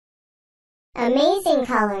Amazing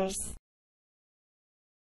colors.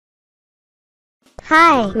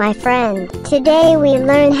 Hi, my friend. Today we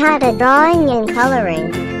learn how to drawing and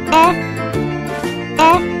coloring. F.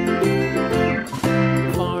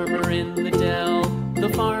 The farmer in the dell, the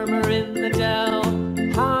farmer in the dell.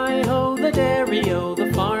 Hi-ho the dairy-o,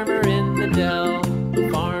 the farmer in the dell. The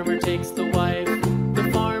farmer takes the wife,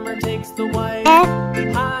 the farmer takes the wife.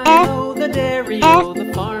 Hi-ho the dairy-o,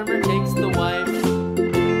 the farmer takes the wife.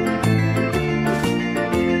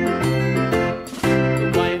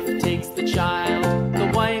 The wife takes the child,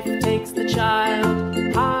 the wife takes the child.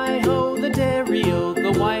 Hi-ho the dairy-o,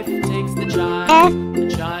 the wife takes the child. The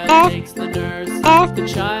child takes the nurse, the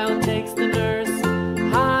child takes the nurse.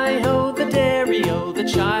 Hi-ho the dairy-o, the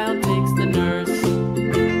child takes the nurse.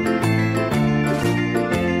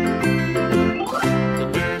 The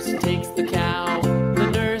nurse takes the cow, the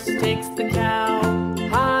nurse takes the cow.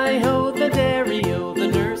 Hi-ho the dairy-o, the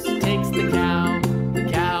nurse takes the cow. The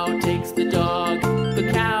cow takes the dog, the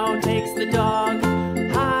cow takes the dog.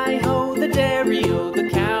 Hi-ho the dairy-o, the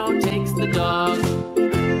cow takes the dog.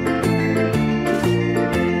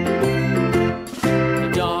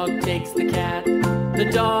 The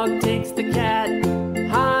dog takes the cat.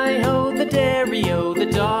 Hi-ho the dairy-o, the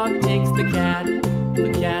dog takes the cat. The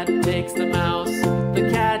cat takes the mouse, the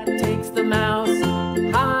cat takes the mouse.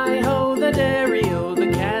 Hi-ho the dairy-o, the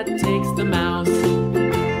cat takes the mouse.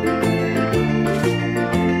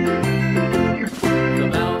 The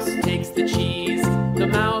mouse takes the cheese, the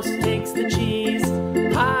mouse takes the cheese.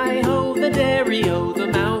 Hi-ho the dairy-o, the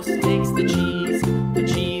mouse takes the cheese. The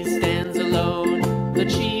cheese stands alone, the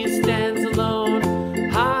cheese stands alone.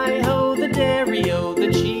 Hi-ho the dairy-o,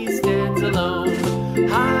 the cheese stands alone.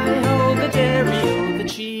 Hi-ho the dairy-o, the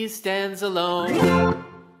cheese stands alone.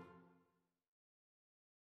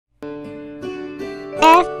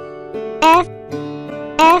 F.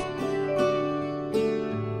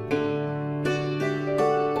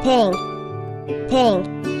 Pink.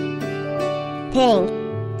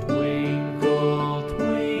 Twinkle,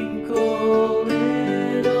 twinkle,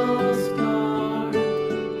 little star,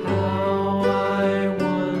 how I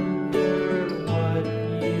wonder what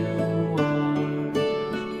you are.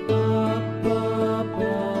 Up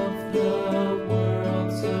above the world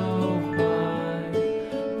so high,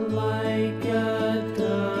 like a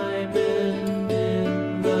diamond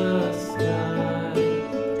in the sky.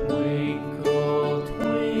 Twinkle,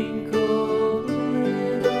 twinkle,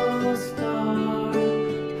 little star,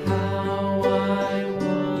 how I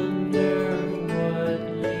wonder what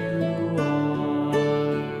you are.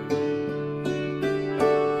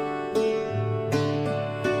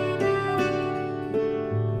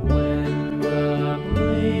 When the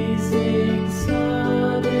blazing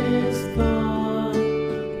sun is gone,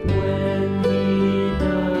 when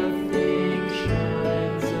nothing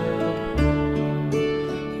shines upon,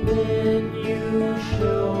 then you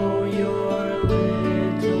show your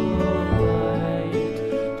little light.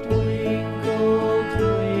 Twinkle,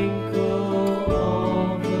 twinkle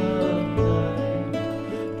all the night.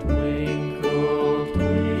 Twinkle,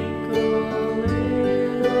 twinkle,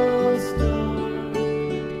 little star,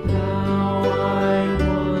 how I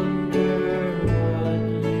wonder what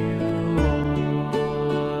you are.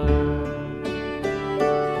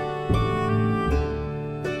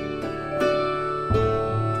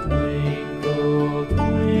 Twinkle,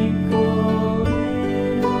 twinkle,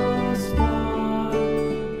 little star,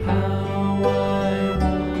 how I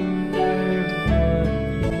wonder what you are.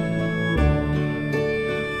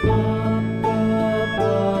 Up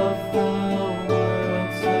above the world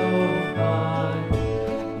so high,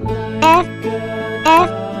 like a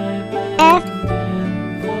diamond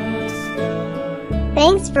in the sky.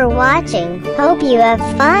 Thanks for watching. Hope you have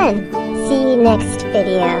fun. See you next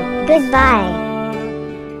video. Goodbye.